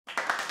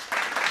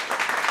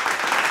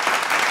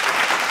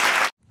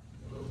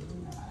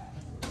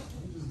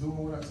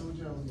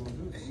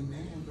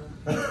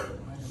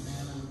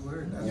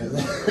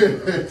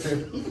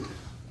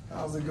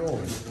How's it going?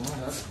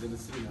 That's good to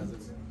see you. How's it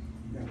going?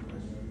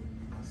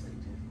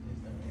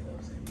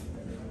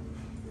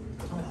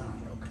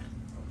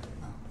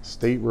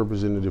 State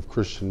Representative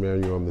Christian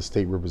Manuel. I'm the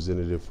state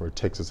representative for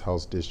Texas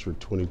House District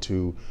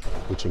 22,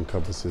 which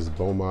encompasses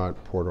Beaumont,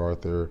 Port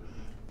Arthur,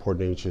 Port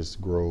Neches,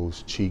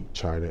 Groves, Cheek,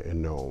 China, and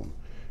Nome.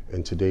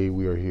 And today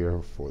we are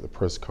here for the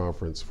press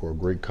conference for a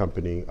great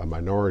company, a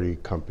minority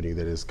company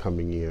that is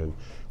coming in,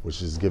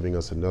 which is giving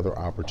us another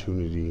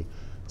opportunity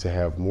to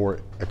have more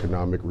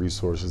economic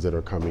resources that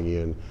are coming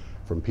in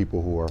from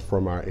people who are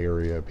from our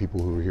area,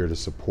 people who are here to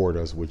support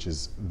us, which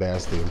is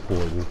vastly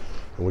important.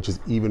 And which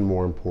is even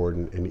more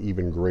important and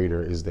even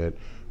greater is that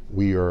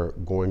we are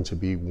going to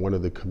be one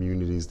of the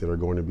communities that are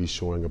going to be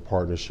showing a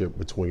partnership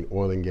between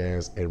oil and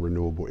gas and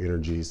renewable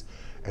energies.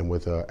 And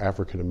with an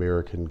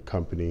African-American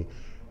company,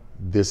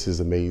 this is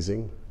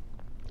amazing.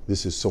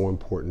 This is so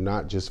important,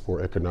 not just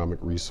for economic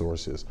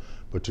resources,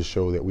 but to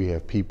show that we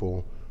have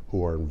people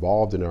who are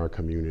involved in our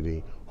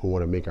community, who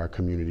want to make our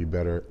community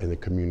better and the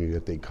community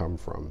that they come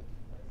from.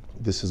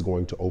 This is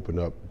going to open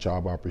up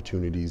job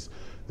opportunities.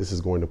 This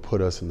is going to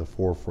put us in the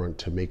forefront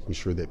to making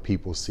sure that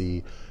people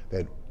see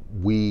that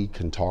we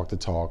can talk the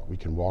talk, we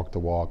can walk the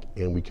walk,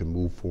 and we can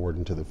move forward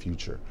into the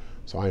future.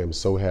 So I am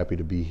so happy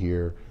to be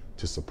here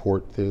to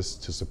support this,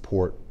 to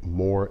support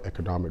more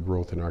economic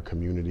growth in our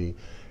community,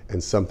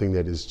 and something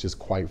that is just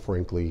quite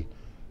frankly,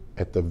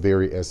 at the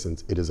very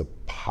essence, it is a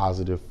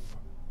positive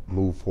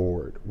move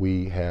forward.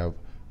 We have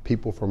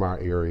people from our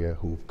area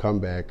who've come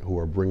back, who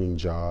are bringing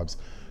jobs.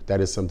 That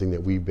is something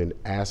that we've been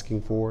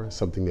asking for,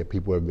 something that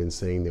people have been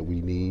saying that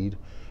we need.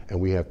 And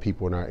we have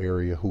people in our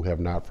area who have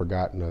not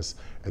forgotten us.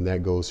 And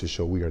that goes to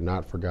show we are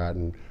not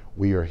forgotten.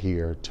 We are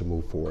here to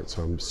move forward.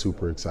 So I'm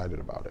super excited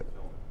about it.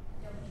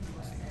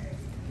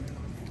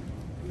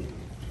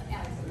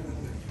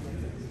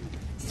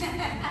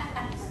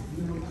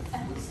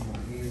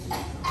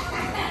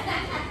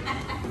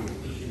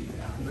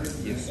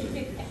 Yes, sir.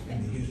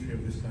 In the history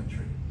of this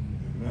country.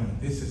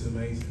 This is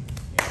amazing.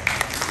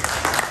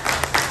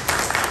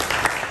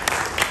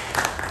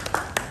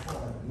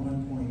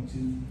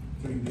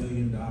 $1.23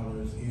 billion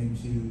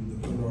into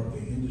the Port Arthur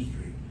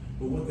industry.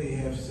 But what they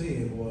have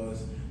said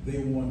was they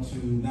want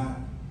to not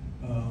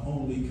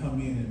only come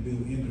in and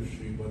build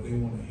industry, but they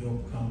want to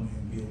help come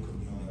and build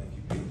community. If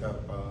you picked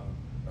up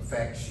a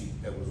fact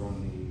sheet that was on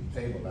the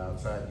table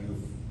outside,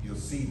 you'll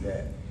see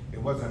that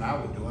it wasn't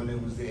our doing, it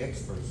was the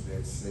experts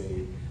that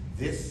say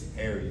this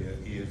area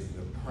is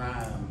the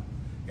prime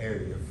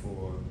area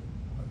for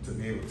to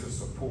be able to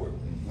support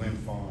wind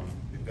farm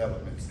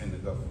developments in the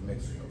Gulf of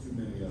Mexico. Too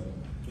many of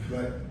them.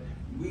 But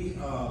we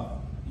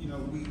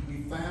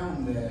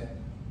found that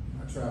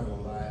I travel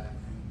a lot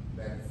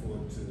back and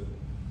forth to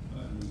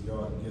New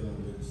York dealing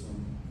with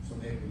some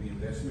equity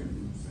investment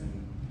groups, and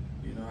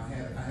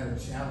I had a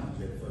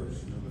challenge at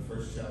first. The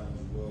first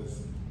challenge was,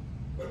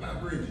 what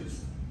about bridges?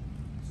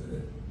 So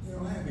that they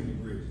don't have any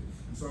bridges.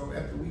 And so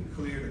after we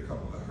cleared a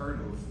couple of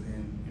hurdles,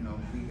 then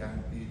we got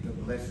the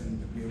blessing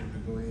to be able to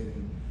go ahead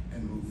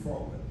and move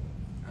forward.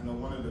 I know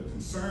one of the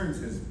concerns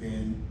has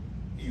been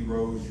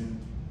erosion.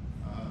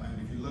 And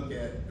if you look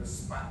at the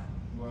spot,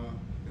 well,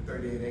 the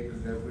 38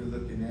 acres that we're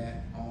looking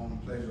at on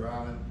Pleasure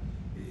Island,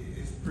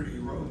 it's pretty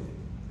eroded.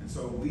 And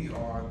so we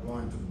are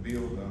going to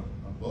build a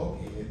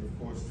bulkhead, of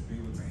course, to be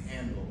able to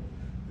handle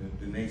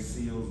the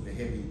nacelles, the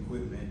heavy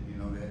equipment,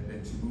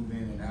 that you move in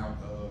and out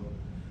of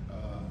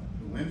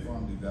the wind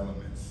farm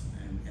developments.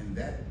 And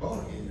that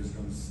bulkhead is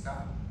going to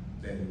stop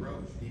that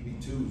erosion.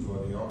 DB2s,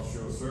 or the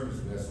offshore service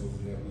vessels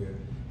that we're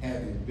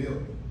having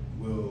built,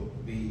 will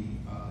be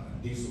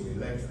diesel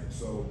electric.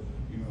 So,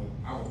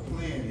 our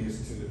plan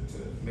is to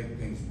make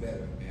things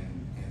better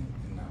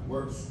and not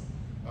worse.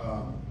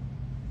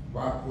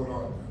 Why Port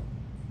Arthur?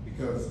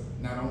 Because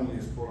not only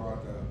is Port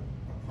Arthur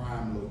a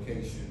prime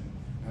location,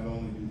 not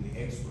only do the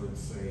experts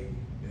say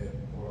that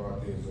Port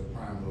Arthur is a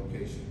prime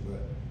location,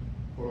 but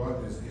Port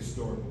Arthur is a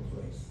historical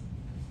place.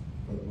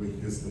 But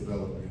with this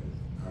development,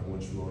 I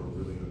want you all to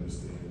really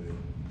understand that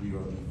we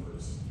are the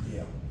first.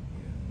 Yeah.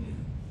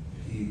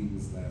 He who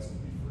was last will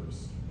be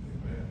first.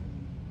 Amen.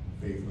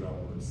 Faith without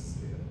works is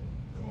dead.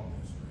 Come on,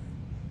 that's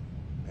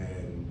right.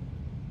 And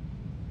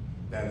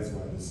that is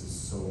why this is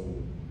so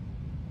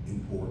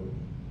important,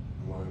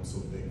 and why I'm so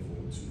thankful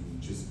to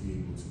just be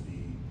able to be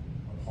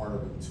a part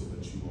of it, to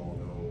let you all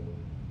know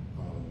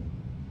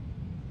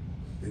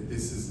that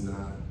this is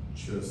not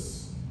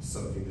just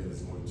something that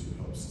is going to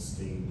help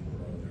sustain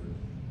Port Arthur.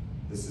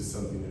 This is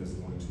something that is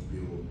going to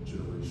build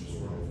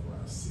generational wealth for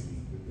our city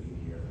within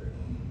the area.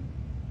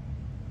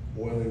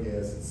 Oil and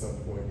gas at some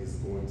point is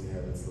going to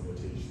have its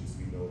limitations.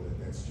 We know that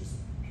that's just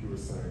pure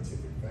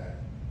scientific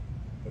fact.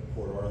 But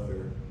Port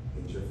Arthur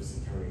and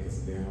Jefferson County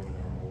has now, in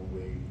our own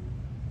way,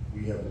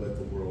 we have let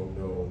the world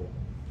know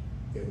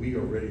that we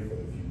are ready for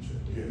the future.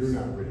 If you're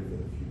not ready for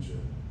the future,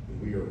 then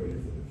we are ready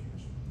for the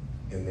future.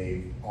 And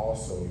they've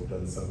also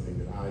done something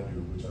that I do,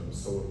 which I'm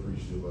so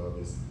appreciative of,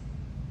 is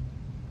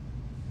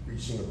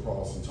reaching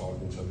across and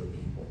talking to other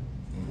people,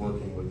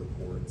 working with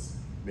the ports,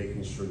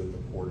 making sure that the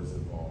port is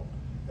involved.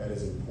 That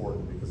is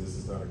important because this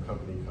is not a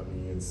company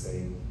coming in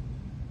saying,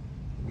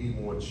 we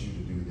want you to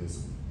do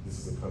this.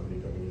 This is a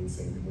company coming in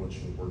saying, we want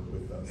you to work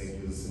with us.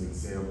 And give us an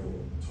example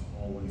to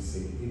always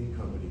say to any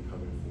company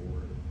coming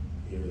forward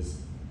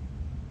is,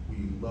 we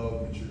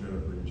love that you're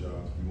gonna bring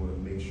jobs. We wanna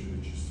make sure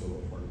that you're still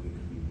a part of the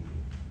community.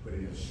 But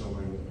it is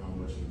showing how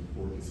much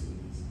importance it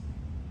is.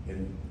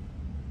 And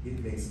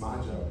it makes my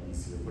job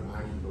easier when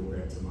I can go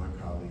back to my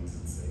colleagues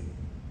and say,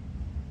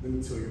 let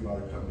me tell you about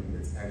a company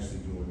that's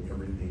actually doing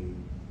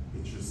everything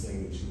that you're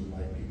saying that you would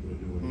like people to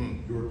do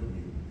in your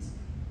communities.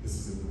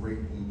 This is a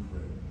great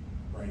blueprint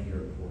right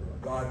here in Port Arthur.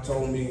 God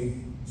told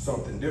me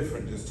something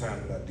different this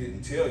time that I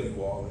didn't tell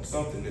you all, and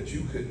something that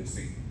you couldn't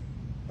see.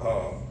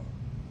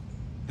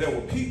 There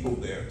were people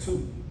there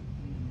too,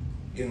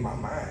 in my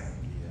mind.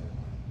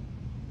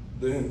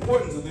 The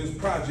importance of this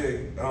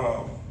project,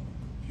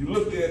 you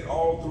looked at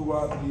all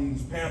throughout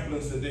these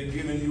pamphlets that they're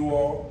giving you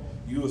all,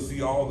 you will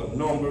see all the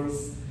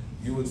numbers,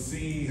 you would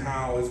see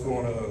how it's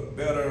going to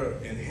better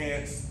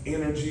enhance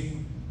energy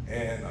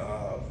and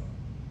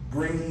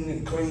green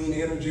and clean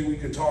energy. We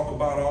could talk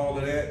about all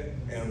of that.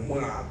 And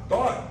when I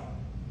thought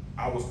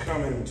I was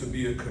coming to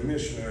be a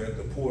commissioner at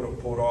the Port of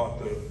Port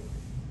Arthur,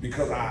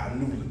 because I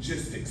knew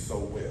logistics so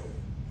well,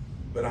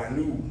 but I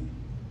knew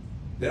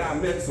that I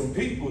met some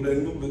people that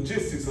knew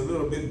logistics a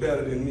little bit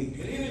better than me.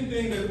 And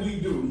anything that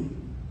we do,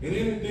 and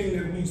anything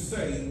that we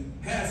say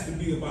has to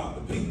be about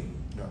the people.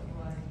 Yeah.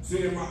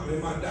 See, in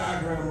my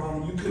diagram,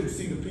 Mama, you couldn't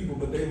see the people,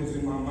 but they was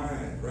in my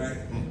mind, right?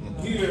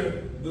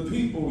 Here, the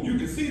people, you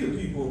can see the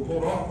people of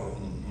Port Arthur.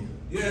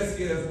 Yes,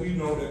 we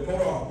know that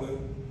Port Arthur,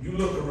 you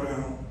look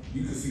around,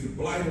 you can see the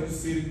blight of the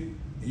city,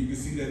 and you can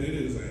see that it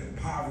is an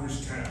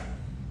impoverished town.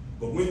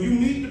 But when you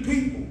meet the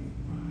people,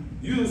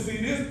 you'll see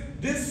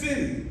this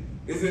city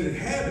is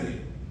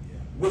inhabited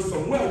with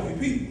some wealthy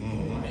people,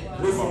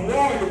 with some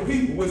royal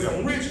people, with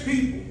some rich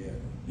people.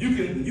 You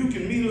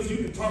can meet us, you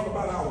can talk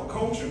about our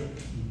culture.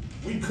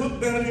 We cook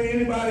better than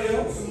anybody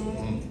else.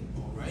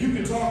 You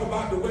can talk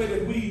about the way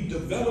that we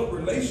develop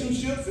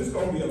relationships. It's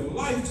going to be a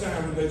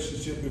lifetime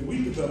relationship if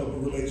we develop a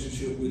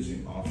relationship with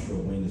you. Offshore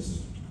wind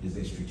is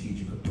a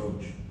strategic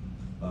approach.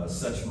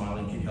 Such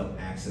modeling can help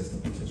access the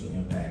potential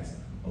impacts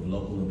of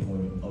local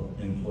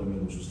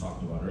employment, which was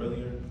talked about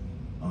earlier,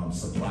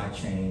 supply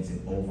chains,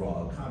 and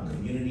overall economy.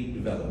 Community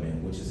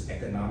development, which is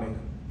economic,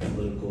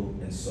 political,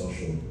 and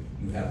social.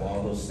 You have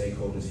all those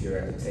stakeholders here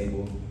at the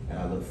table, and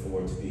I look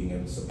forward to being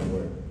able to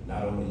support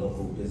not only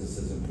local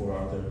businesses in Port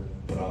Arthur,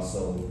 but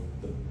also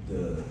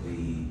the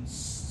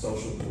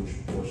social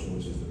portion,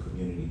 which is the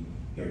community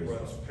here. It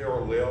runs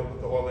parallel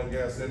with the oil and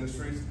gas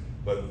industries,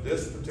 but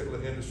this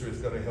particular industry is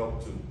going to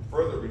help to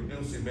further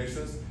reduce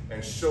emissions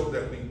and show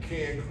that we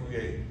can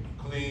create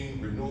clean,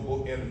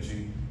 renewable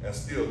energy and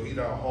still heat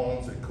our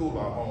homes and cool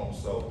our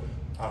homes. So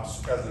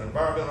as an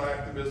environmental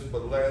activist for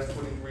the last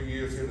 23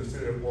 years here in the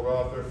city of Port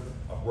Arthur,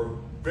 I've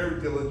worked very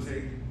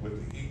diligently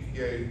with the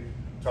EPA,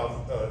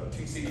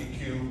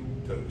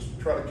 TCEQ,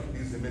 to try to keep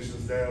these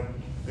emissions down.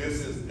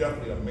 This is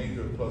definitely a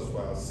major plus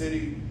for our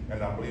city,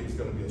 and I believe it's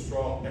going to be a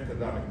strong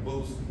economic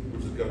boost,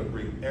 which is going to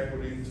bring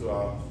equity to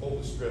our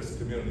overstressed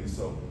community.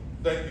 So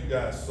thank you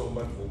guys so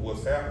much for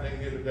what's happening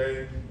here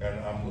today, and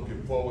I'm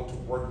looking forward to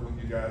working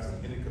with you guys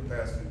in any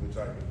capacity which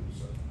I can do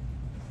so.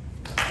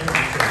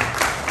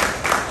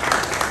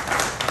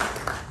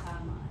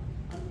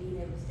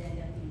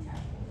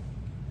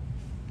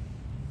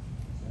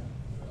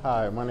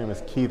 Hi, my name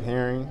is Keith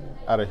Herring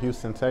out of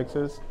Houston,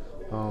 Texas.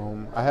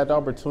 I had the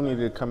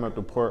opportunity to come up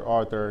to Port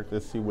Arthur to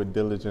see what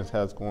Diligence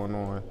has going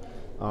on.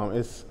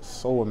 It's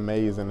so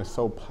amazing, it's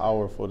so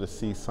powerful to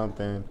see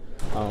something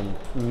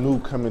new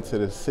coming to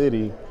the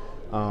city,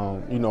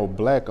 you know,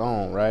 black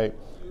owned, right?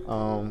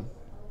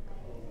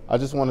 I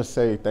just want to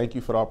say thank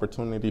you for the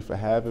opportunity for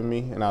having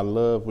me, and I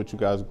love what you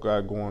guys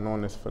got going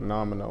on. It's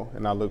phenomenal,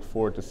 and I look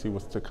forward to see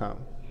what's to come.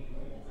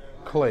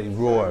 Clay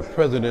Roy,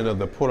 president of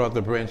the Port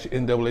Arthur branch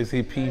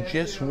NAACP,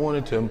 just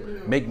wanted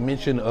to make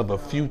mention of a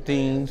few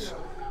things.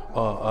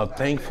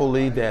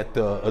 Thankfully that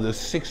the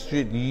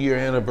 60th year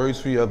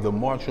anniversary of the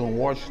March on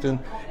Washington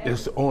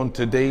is on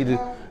today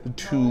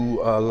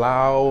to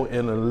allow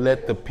and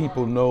let the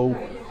people know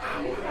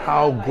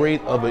how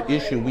great of an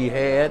issue we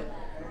had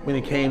when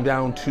it came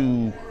down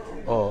to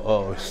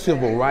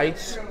civil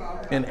rights.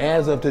 And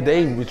as of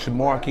today, which is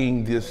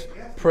marking this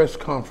press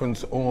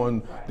conference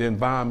on the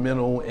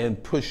environmental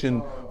and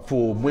pushing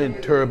for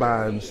wind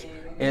turbines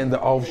and the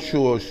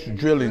offshore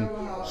drilling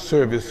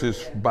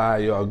services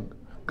by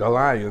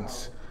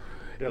Gillians,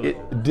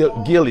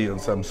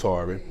 I'm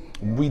sorry.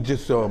 We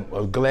just are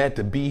glad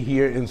to be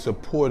here in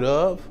support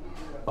of,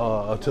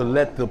 to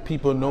let the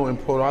people know in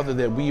Port Arthur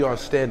that we are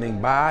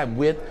standing by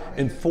with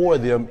and for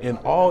them in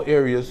all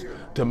areas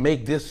to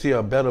make this here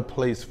a better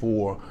place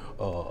for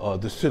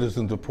the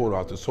citizens of Port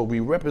Arthur. So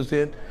we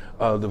represent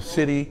the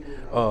city,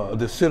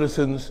 the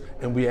citizens,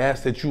 and we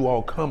ask that you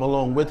all come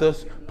along with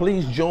us.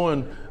 Please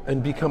join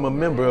and become a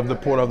member of the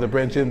Port Arthur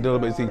branch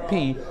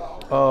NAACP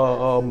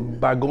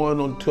by going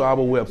on to our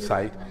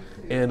website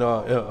and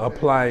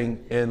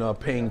applying and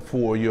paying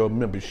for your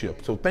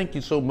membership. So thank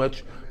you so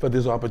much for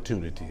this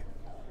opportunity.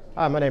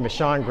 Hi, my name is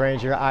Sean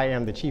Granger. I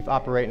am the Chief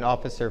Operating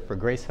Officer for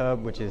Grace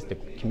Hub, which is the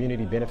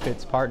community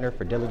benefits partner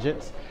for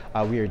Diligence.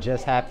 We are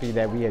just happy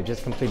that we have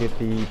just completed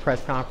the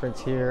press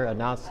conference here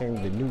announcing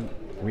the new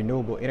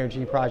renewable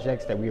energy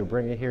projects that we are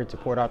bringing here to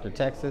Port Arthur,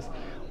 Texas.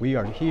 We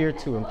are here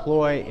to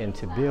employ and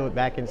to build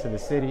back into the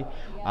city,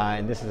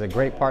 and this is a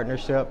great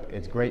partnership.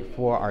 It's great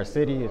for our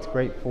city, it's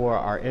great for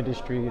our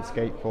industry, it's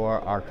great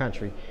for our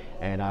country,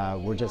 and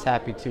we're just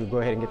happy to go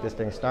ahead and get this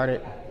thing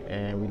started,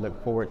 and we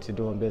look forward to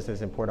doing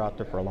business in Port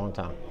Arthur for a long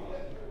time.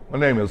 My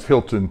name is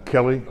Hilton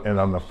Kelly, and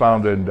I'm the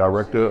founder and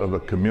director of the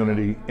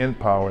Community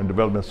Empower and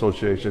Development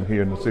Association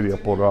here in the city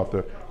of Port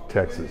Arthur,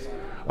 Texas.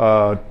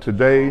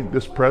 Today,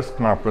 this press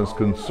conference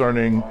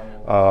concerning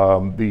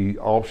the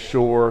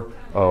offshore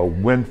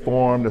wind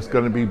farm that's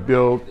going to be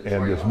built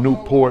and this new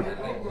port,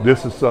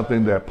 this is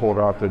something that Port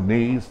Arthur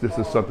needs. This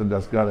is something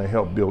that's going to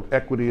help build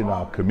equity in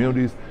our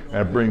communities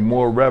and bring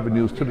more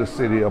revenues to the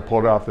city of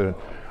Port Arthur.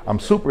 I'm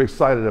super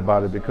excited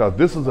about it because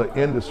this is an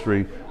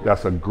industry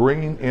that's a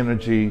green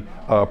energy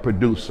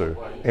producer,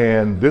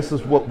 and this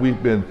is what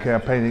we've been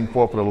campaigning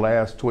for the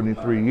last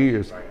 23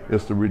 years,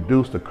 is to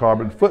reduce the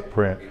carbon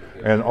footprint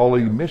and all the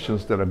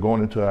emissions that are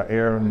going into our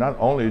air. Not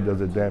only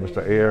does it damage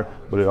the air,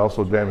 but it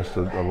also damages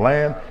the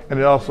land, and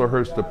it also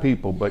hurts the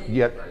people. But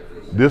yet,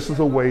 this is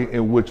a way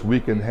in which we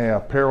can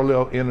have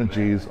parallel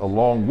energies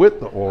along with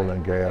the oil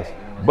and gas,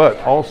 but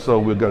also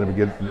we're going to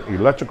be getting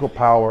electrical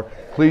power,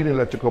 clean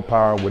electrical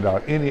power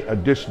without any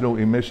additional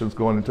emissions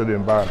going into the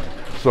environment.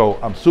 So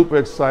I'm super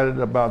excited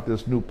about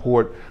this new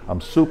port.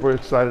 I'm super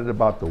excited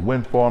about the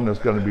wind farm that's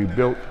going to be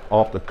built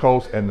off the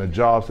coast and the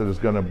jobs that it's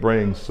going to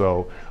bring.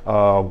 So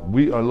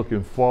we are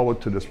looking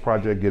forward to this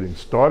project getting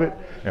started,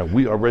 and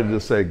we are ready to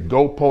say,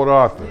 go Port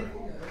Arthur.